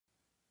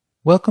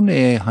Welcome to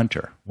AI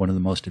Hunter, one of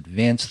the most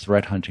advanced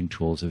threat hunting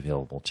tools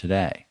available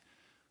today.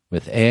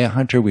 With AI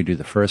Hunter, we do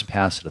the first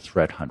pass at a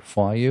threat hunt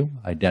for you,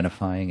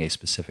 identifying a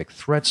specific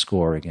threat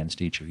score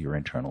against each of your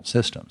internal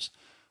systems.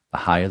 The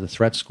higher the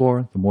threat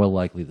score, the more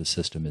likely the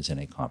system is in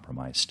a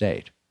compromised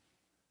state.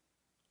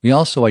 We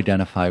also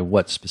identify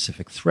what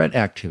specific threat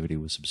activity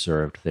was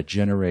observed that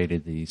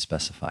generated the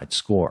specified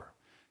score.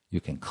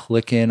 You can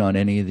click in on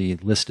any of the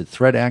listed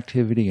threat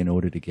activity in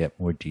order to get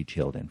more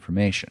detailed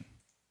information.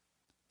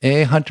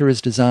 AI Hunter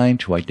is designed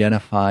to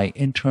identify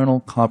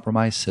internal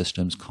compromised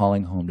systems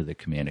calling home to the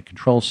command and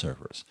control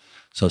servers.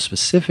 So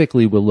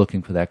specifically, we're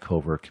looking for that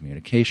covert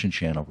communication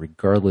channel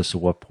regardless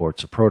of what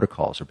ports or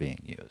protocols are being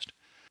used.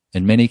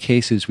 In many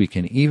cases, we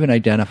can even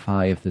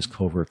identify if this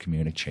covert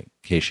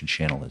communication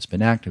channel has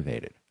been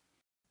activated.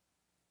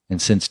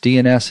 And since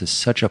DNS is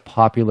such a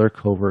popular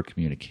covert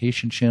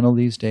communication channel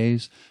these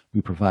days, we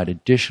provide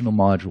additional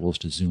modules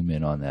to zoom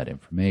in on that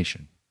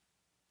information.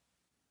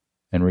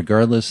 And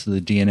regardless of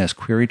the DNS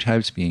query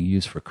types being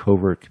used for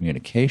covert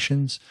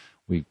communications,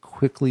 we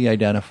quickly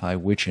identify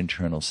which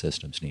internal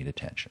systems need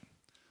attention.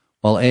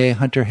 While AI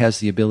Hunter has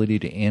the ability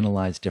to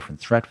analyze different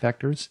threat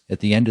vectors,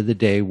 at the end of the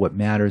day, what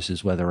matters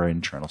is whether our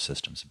internal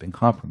systems have been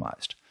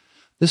compromised.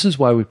 This is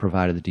why we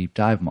provided the Deep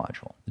Dive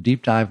module. The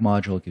Deep Dive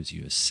module gives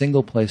you a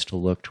single place to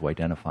look to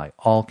identify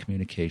all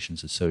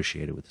communications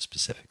associated with a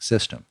specific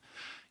system.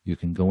 You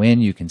can go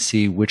in, you can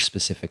see which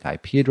specific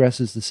IP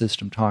addresses the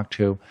system talked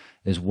to,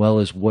 as well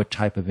as what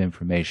type of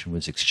information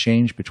was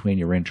exchanged between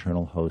your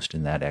internal host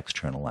and that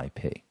external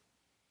IP.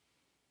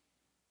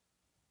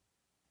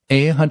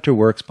 AI Hunter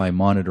works by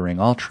monitoring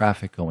all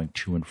traffic going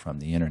to and from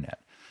the internet.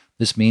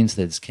 This means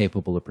that it's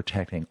capable of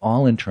protecting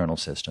all internal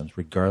systems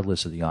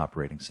regardless of the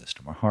operating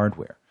system or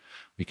hardware.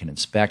 We can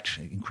inspect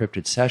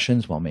encrypted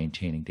sessions while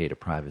maintaining data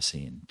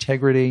privacy and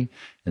integrity,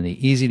 and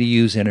the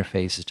easy-to-use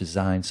interface is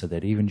designed so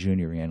that even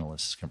junior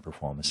analysts can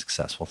perform a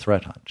successful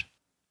threat hunt.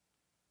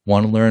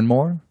 Want to learn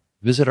more?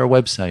 Visit our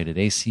website at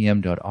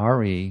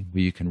acm.re,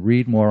 where you can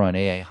read more on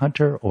AI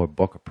Hunter or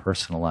book a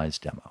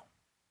personalized demo.